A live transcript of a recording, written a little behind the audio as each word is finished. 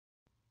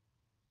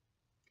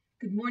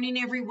Good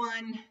morning,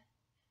 everyone.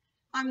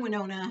 I'm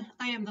Winona.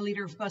 I am the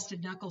leader of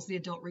Busted Knuckles, the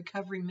adult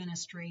recovery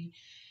ministry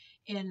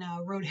in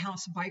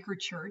Roadhouse Biker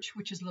Church,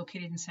 which is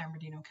located in San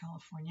Bernardino,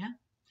 California.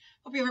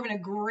 Hope you're having a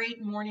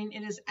great morning.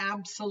 It is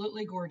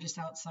absolutely gorgeous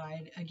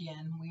outside.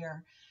 Again, we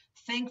are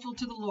thankful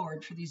to the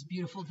Lord for these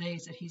beautiful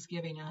days that He's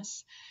giving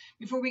us.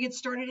 Before we get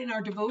started in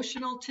our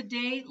devotional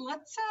today,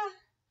 let's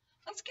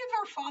give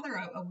our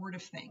Father a word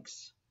of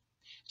thanks.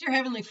 Dear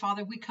Heavenly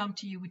Father, we come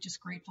to you with just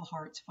grateful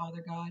hearts,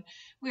 Father God.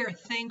 We are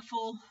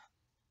thankful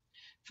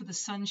for the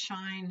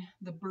sunshine,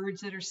 the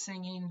birds that are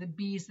singing, the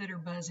bees that are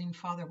buzzing.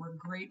 Father, we're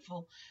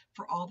grateful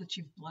for all that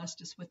you've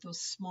blessed us with,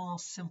 those small,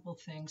 simple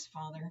things,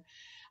 Father.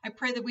 I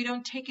pray that we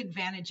don't take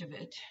advantage of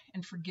it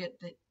and forget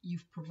that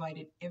you've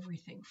provided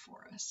everything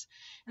for us.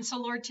 And so,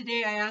 Lord,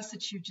 today I ask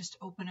that you just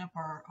open up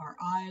our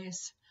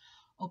eyes,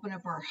 open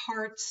up our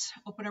hearts,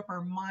 open up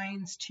our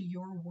minds to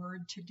your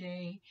word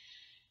today.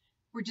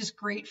 We're just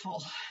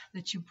grateful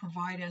that you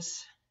provide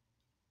us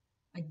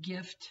a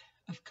gift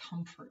of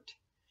comfort,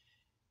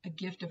 a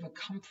gift of a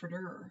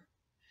comforter.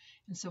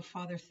 And so,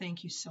 Father,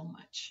 thank you so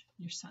much.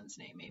 In your Son's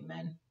name,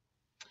 amen.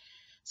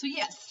 So,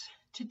 yes,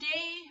 today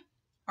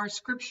our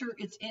scripture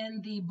is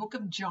in the book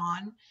of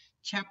John,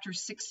 chapter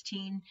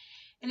 16,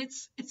 and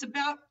it's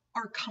about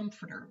our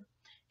comforter.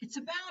 It's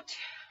about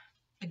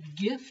a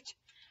gift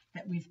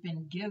that we've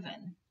been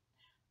given.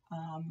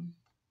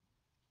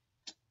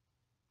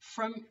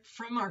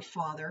 From our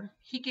Father.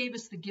 He gave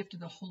us the gift of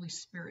the Holy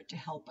Spirit to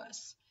help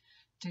us,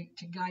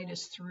 to guide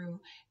us through.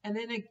 And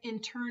then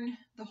in turn,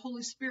 the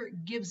Holy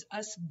Spirit gives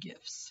us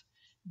gifts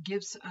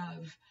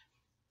of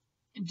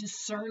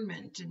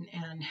discernment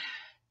and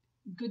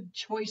good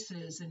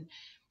choices. And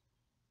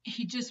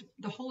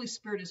the Holy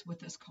Spirit is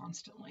with us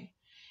constantly.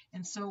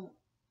 And so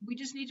we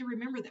just need to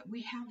remember that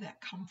we have that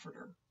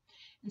comforter.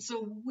 And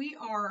so we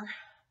are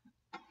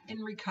in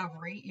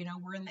recovery,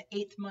 we're in the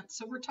 8th month.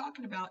 So we're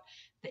talking about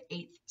the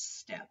 8th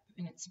step.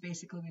 And it's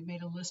basically, we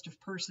made a list of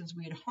persons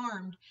we had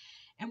harmed,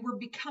 and we're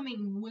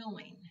becoming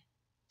willing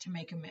to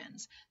make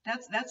amends.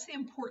 That's the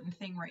important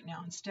thing right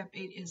now in step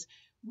 8 is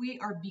we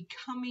are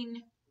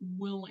becoming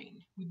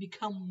willing. We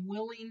become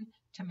willing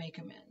to make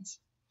amends.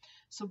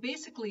 So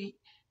basically,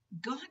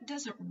 God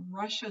doesn't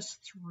rush us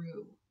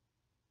through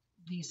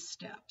these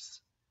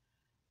steps.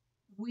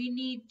 We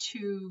need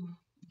to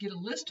get a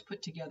list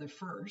put together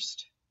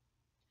first.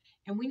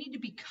 And we need to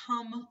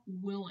become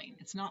willing.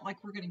 It's not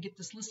like we're going to get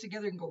this list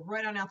together and go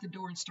right on out the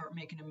door and start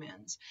making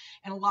amends.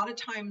 And a lot of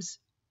times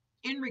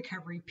in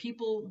recovery,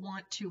 people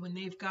want to, when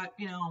they've got,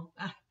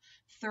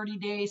 30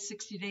 days,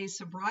 60 days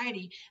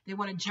sobriety, they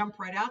want to jump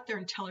right out there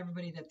and tell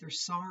everybody that they're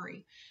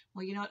sorry.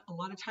 Well, a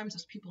lot of times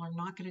those people are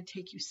not going to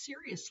take you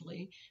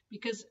seriously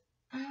because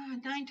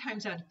 9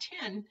 times out of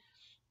 10,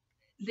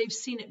 they've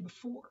seen it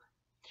before.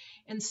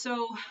 And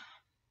so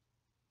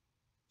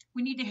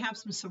we need to have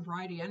some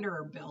sobriety under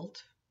our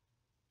belt.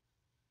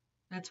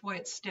 That's why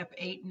it's step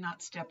 8 and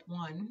not step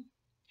 1.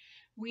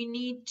 We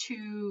need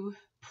to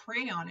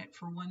pray on it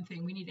for one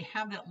thing. We need to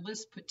have that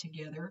list put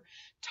together.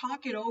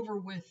 Talk it over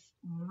with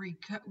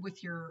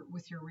your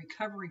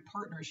recovery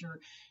partners,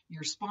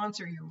 your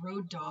sponsor, your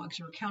road dogs,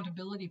 your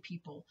accountability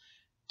people.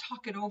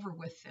 Talk it over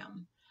with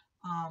them.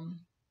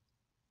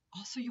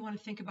 Also, you want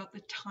to think about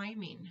the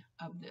timing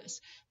of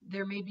this.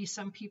 There may be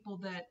some people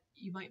that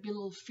you might be a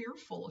little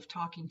fearful of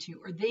talking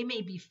to, or they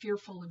may be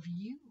fearful of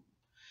you.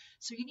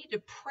 So you need to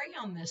pray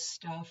on this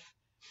stuff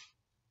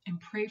and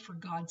pray for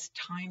God's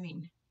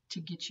timing to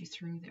get you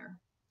through there.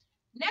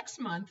 Next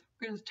month,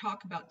 we're going to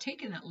talk about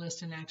taking that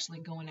list and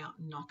actually going out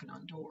and knocking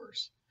on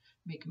doors,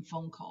 making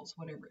phone calls,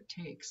 whatever it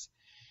takes.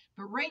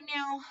 But right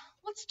now,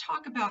 let's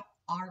talk about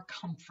our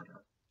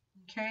comforter.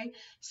 Okay,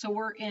 so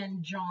we're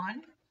in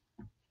John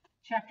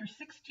chapter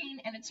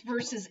 16, and it's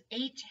verses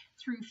 8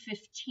 through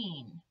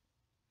 15.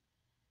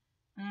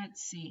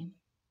 Let's see.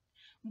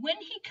 When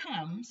he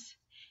comes,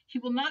 he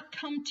will not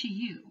come to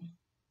you,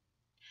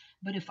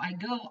 but if I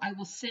go, I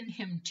will send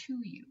him to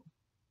you.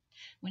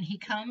 When he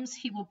comes,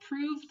 he will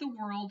prove the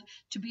world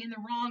to be in the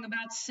wrong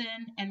about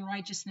sin and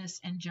righteousness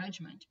and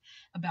judgment.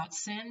 About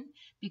sin,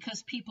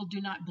 because people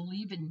do not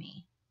believe in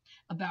me.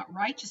 About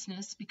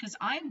righteousness, because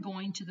I am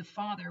going to the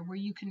Father where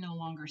you can no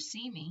longer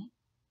see me.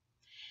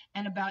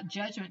 And about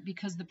judgment,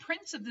 because the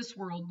prince of this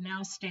world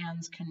now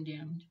stands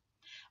condemned.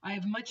 I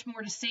have much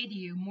more to say to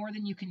you, more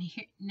than you can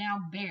now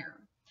bear.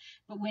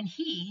 But when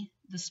he,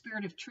 the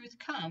Spirit of truth,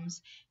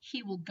 comes,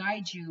 he will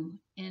guide you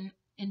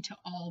into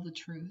all the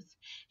truth.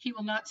 He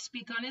will not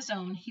speak on his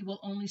own. He will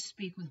only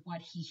speak with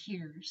what he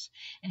hears,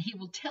 and he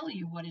will tell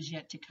you what is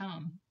yet to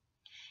come.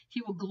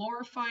 He will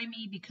glorify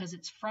me because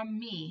it's from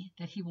me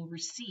that he will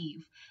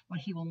receive what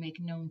he will make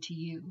known to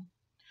you.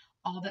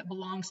 All that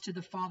belongs to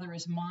the Father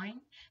is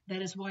mine.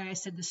 That is why I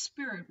said the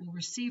Spirit will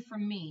receive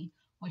from me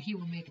what he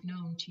will make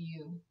known to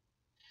you.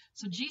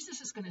 So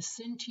Jesus is going to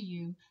send to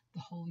you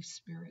the Holy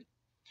Spirit.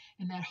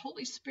 And that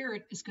Holy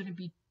Spirit is going to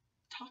be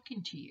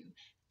talking to you,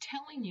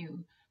 telling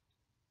you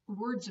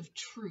words of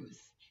truth.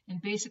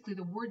 And basically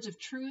the words of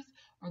truth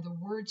are the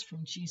words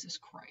from Jesus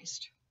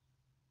Christ.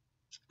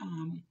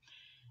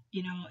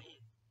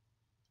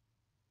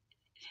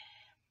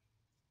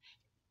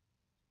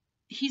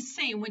 he's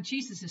saying, what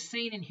Jesus is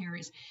saying in here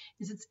is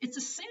it's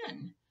a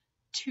sin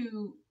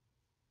to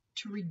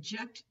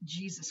reject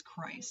Jesus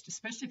Christ,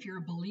 especially if you're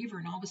a believer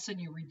and all of a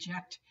sudden you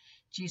reject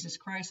Jesus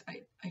Christ.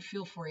 I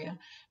feel for you,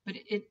 but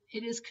it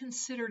is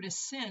considered a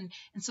sin.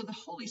 And so the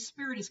Holy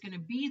Spirit is going to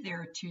be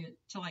there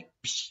to like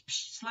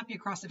slap you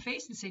across the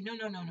face and say, no,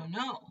 no, no, no,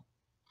 no.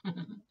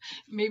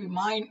 Maybe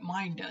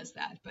mine does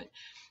that, but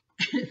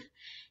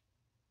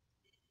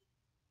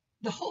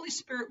the Holy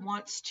Spirit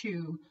wants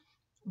to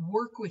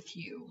work with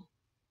you,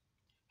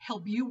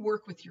 help you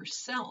work with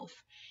yourself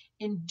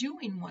in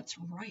doing what's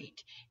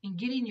right, in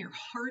getting your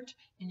heart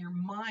and your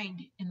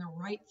mind in the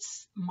right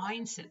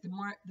mindset,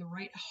 the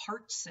right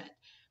heart set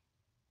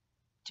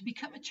to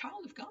become a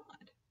child of God.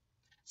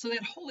 So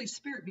that Holy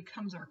Spirit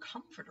becomes our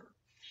comforter.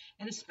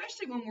 And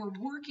especially when we're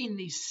working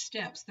these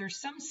steps, there's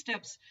some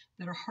steps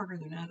that are harder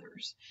than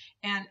others.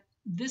 And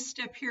this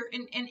step here,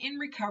 and in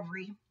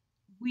recovery,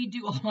 we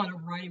do a lot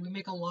of writing. We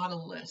make a lot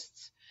of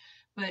lists.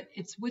 But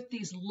it's with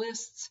these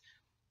lists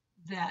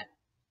that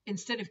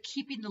instead of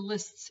keeping the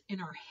lists in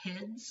our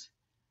heads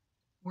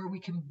where we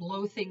can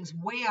blow things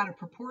way out of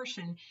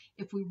proportion,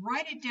 if we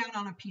write it down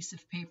on a piece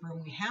of paper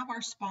and we have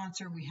our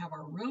sponsor, we have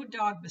our road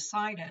dog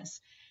beside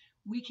us,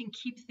 we can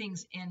keep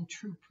things in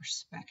true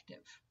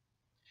perspective.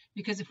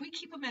 Because if we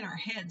keep them in our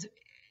heads,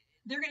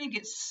 they're going to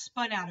get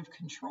spun out of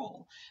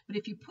control. But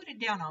if you put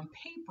it down on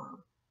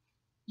paper,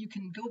 you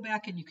can go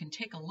back and you can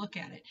take a look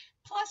at it.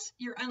 Plus,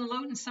 you're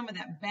unloading some of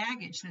that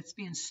baggage that's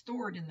being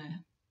stored in the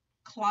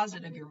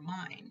closet of your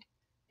mind.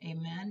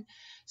 Amen.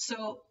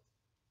 So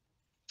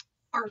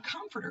our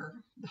comforter,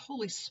 the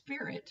Holy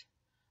Spirit,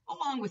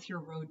 along with your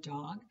road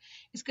dog,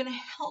 is going to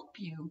help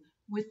you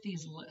with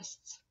these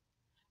lists.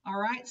 All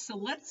right. So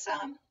let's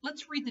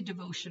read the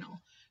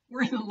devotional.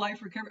 We're in the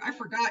Life Recovery. I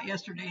forgot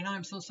yesterday, and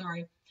I'm so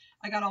sorry.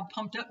 I got all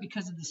pumped up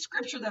because of the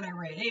scripture that I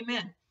read.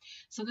 Amen.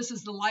 So this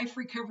is the Life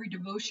Recovery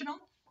devotional.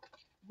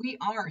 We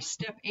are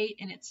step 8,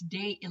 and it's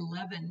day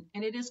 11,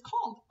 and it is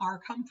called Our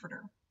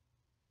Comforter.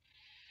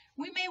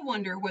 We may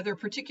wonder whether a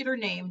particular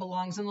name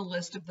belongs on the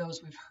list of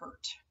those we've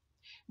hurt.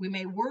 We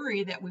may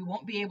worry that we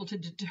won't be able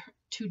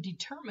to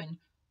determine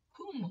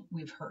whom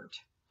we've hurt,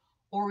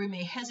 or we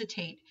may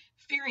hesitate,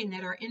 fearing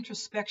that our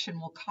introspection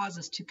will cause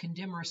us to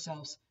condemn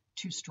ourselves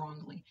too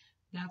strongly.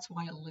 That's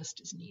why a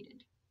list is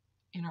needed.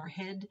 In our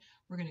head,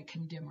 we're going to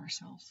condemn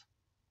ourselves.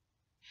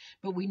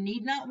 But we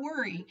need not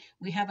worry.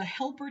 We have a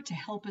helper to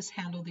help us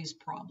handle these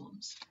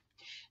problems.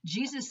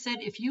 Jesus said,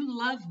 if you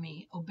love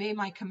me, obey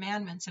my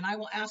commandments, and I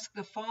will ask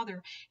the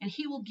Father, and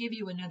he will give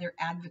you another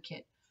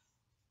advocate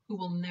who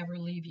will never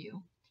leave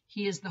you.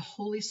 He is the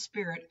Holy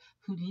Spirit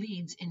who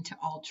leads into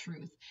all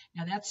truth.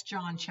 Now that's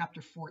John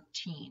chapter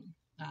 14,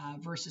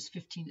 verses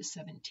 15 to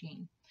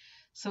 17.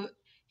 So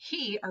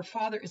he, our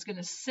Father, is going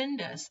to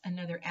send us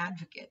another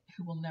advocate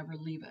who will never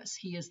leave us.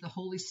 He is the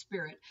Holy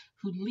Spirit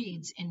who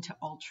leads into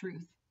all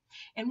truth.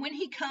 And when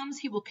he comes,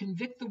 he will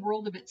convict the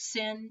world of its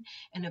sin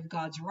and of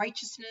God's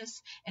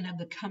righteousness and of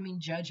the coming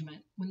judgment.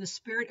 When the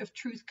Spirit of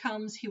truth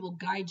comes, he will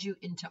guide you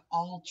into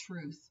all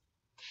truth.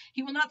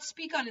 He will not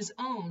speak on his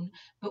own,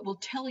 but will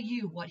tell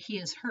you what he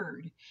has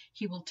heard.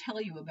 He will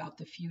tell you about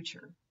the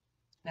future.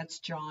 That's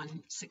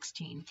John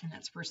 16, and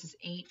that's verses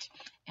 8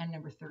 and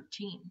number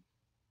 13.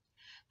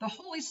 The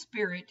Holy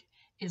Spirit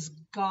is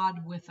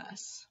God with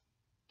us.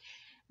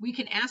 We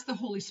can ask the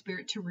Holy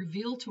Spirit to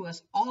reveal to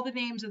us all the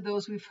names of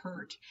those we've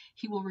hurt.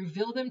 He will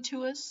reveal them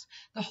to us.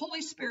 The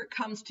Holy Spirit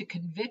comes to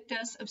convict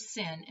us of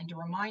sin and to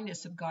remind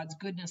us of God's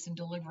goodness and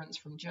deliverance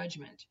from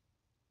judgment.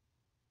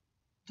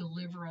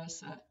 Deliver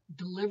us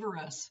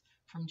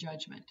from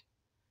judgment.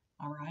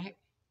 All right?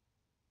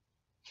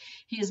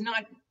 He's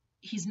not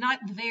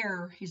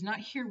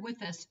here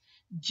with us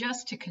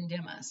just to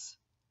condemn us.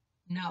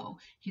 No,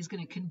 he's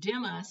going to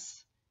condemn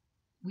us.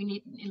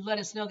 Let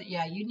us know that,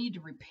 you need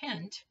to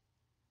repent.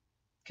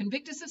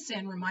 Convict us of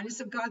sin, remind us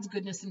of God's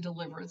goodness and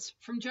deliverance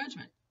from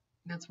judgment.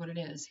 That's what it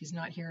is. He's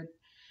not here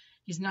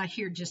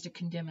just to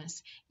condemn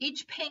us.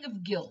 Each pang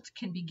of guilt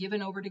can be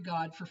given over to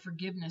God for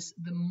forgiveness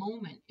the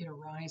moment it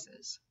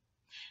arises.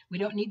 We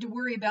don't need to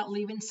worry about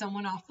leaving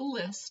someone off the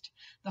list.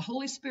 The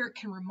Holy Spirit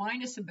can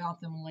remind us about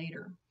them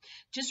later.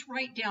 Just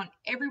write down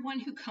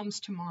everyone who comes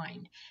to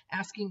mind,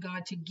 asking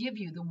God to give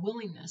you the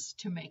willingness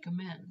to make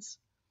amends.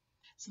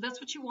 So that's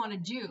what you want to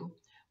do.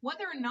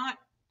 Whether or not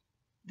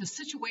the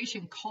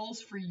situation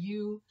calls for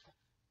you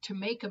to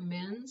make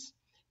amends,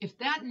 if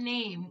that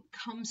name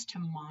comes to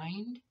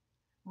mind,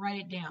 write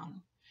it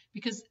down,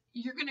 because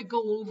you're going to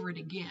go over it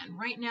again.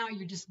 Right now,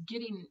 you're just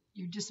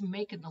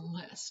making the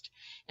list.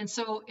 And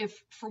so if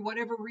for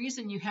whatever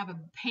reason you have a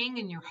pang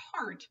in your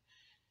heart,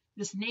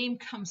 this name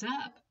comes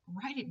up,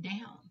 write it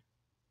down.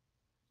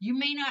 You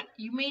may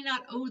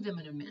not owe them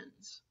an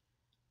amends,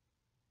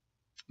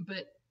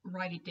 but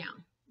write it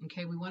down.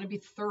 Okay, we want to be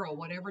thorough.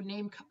 Whatever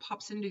name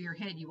pops into your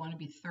head, you want to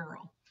be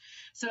thorough.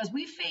 So as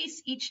we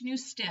face each new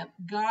step,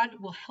 God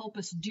will help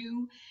us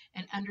do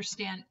and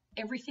understand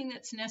everything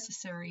that's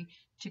necessary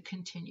to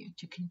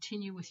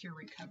continue with your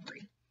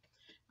recovery.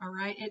 All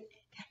right,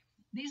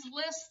 these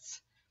lists,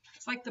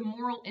 it's like the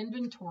moral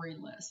inventory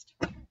list.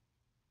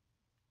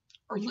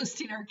 or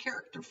listing our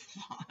character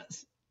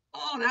flaws.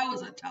 Oh, that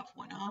was a tough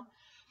one, huh?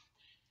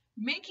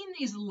 Making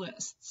these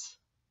lists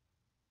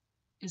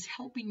is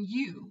helping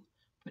you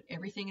put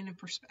everything into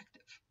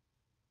perspective,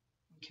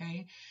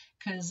 okay?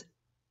 Because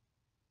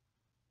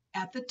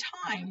at the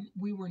time,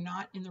 we were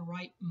not in the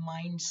right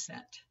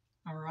mindset,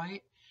 all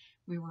right?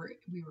 We were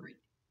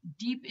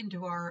deep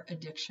into our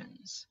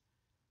addictions.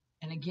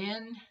 And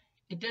again,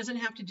 it doesn't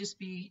have to just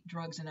be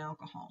drugs and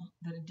alcohol.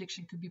 That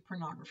addiction could be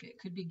pornography, it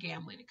could be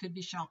gambling, it could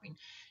be shopping,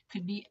 it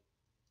could be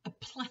a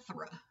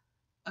plethora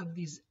of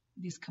these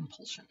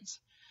compulsions,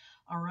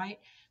 all right?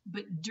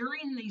 But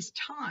during these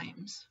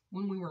times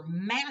when we were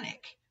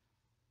manic,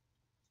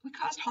 we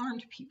caused harm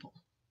to people.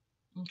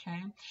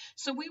 Okay,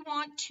 so we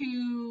want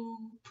to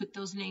put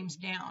those names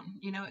down.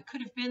 You know, it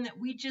could have been that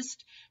we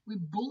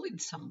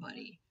bullied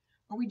somebody,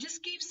 or we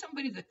just gave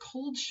somebody the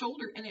cold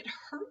shoulder and it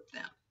hurt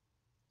them.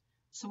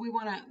 So we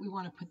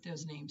want to put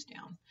those names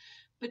down.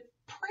 But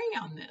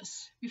pray on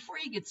this before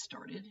you get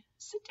started.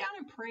 Sit down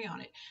and pray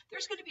on it.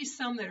 There's going to be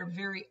some that are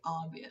very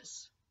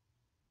obvious.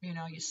 You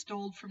know, you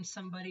stole from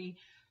somebody,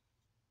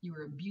 you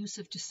were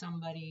abusive to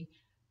somebody.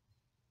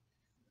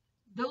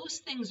 Those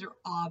things are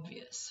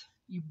obvious.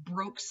 You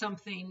broke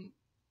something,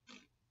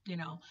 you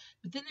know,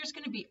 but then there's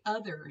going to be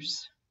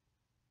others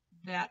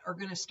that are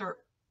going to start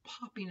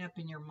popping up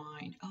in your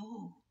mind.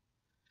 Oh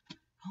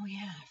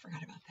yeah, I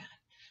forgot about that.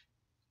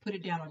 Put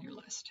it down on your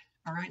list.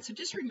 All right. So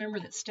just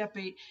remember that step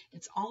 8,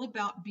 it's all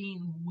about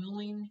being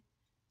willing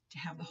to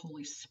have the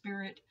Holy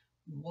Spirit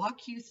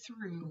walk you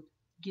through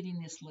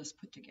getting this list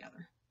put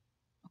together.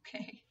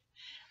 Okay.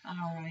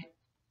 All right.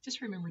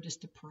 Just remember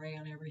just to pray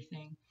on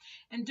everything.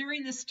 And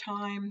during this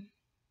time,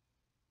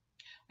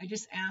 I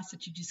just ask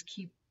that you just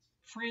keep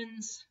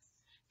friends,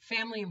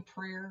 family in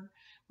prayer.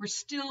 We're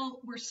still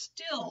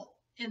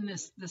in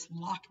this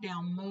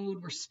lockdown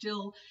mode. We're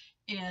still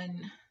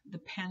in the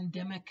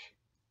pandemic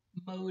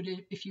mode,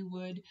 if you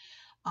would.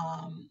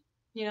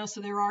 You know,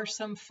 so there are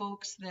some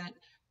folks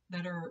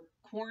that are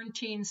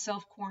quarantined,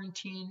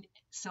 self-quarantined,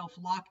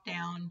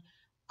 self-lockdown,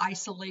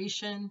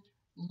 isolation,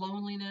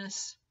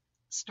 loneliness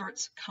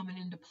starts coming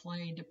into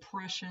play,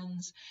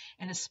 depressions,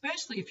 and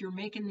especially if you're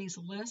making these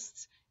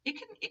lists, it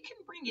can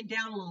bring you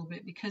down a little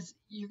bit because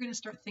you're going to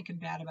start thinking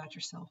bad about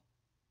yourself.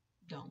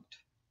 Don't,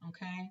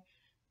 okay?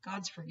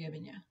 God's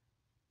forgiven you.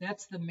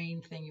 That's the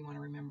main thing you want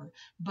to remember.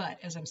 But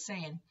as I'm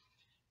saying,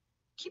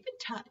 keep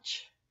in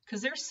touch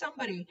because there's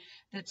somebody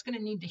that's going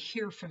to need to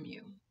hear from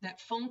you. That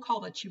phone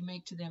call that you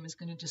make to them is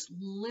going to just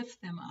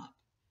lift them up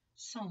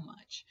so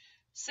much.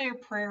 Say a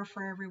prayer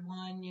for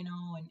everyone, you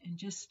know, and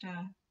just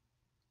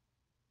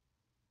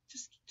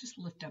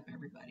lift up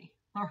everybody.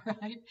 All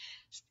right.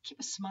 Just keep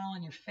a smile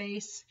on your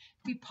face.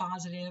 Be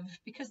positive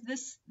because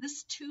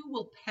this too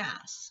will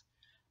pass.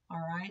 All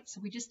right. So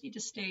we just need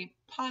to stay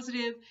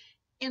positive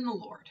in the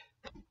Lord.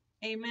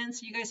 Amen.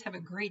 So you guys have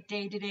a great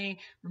day today.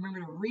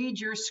 Remember to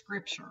read your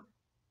scripture.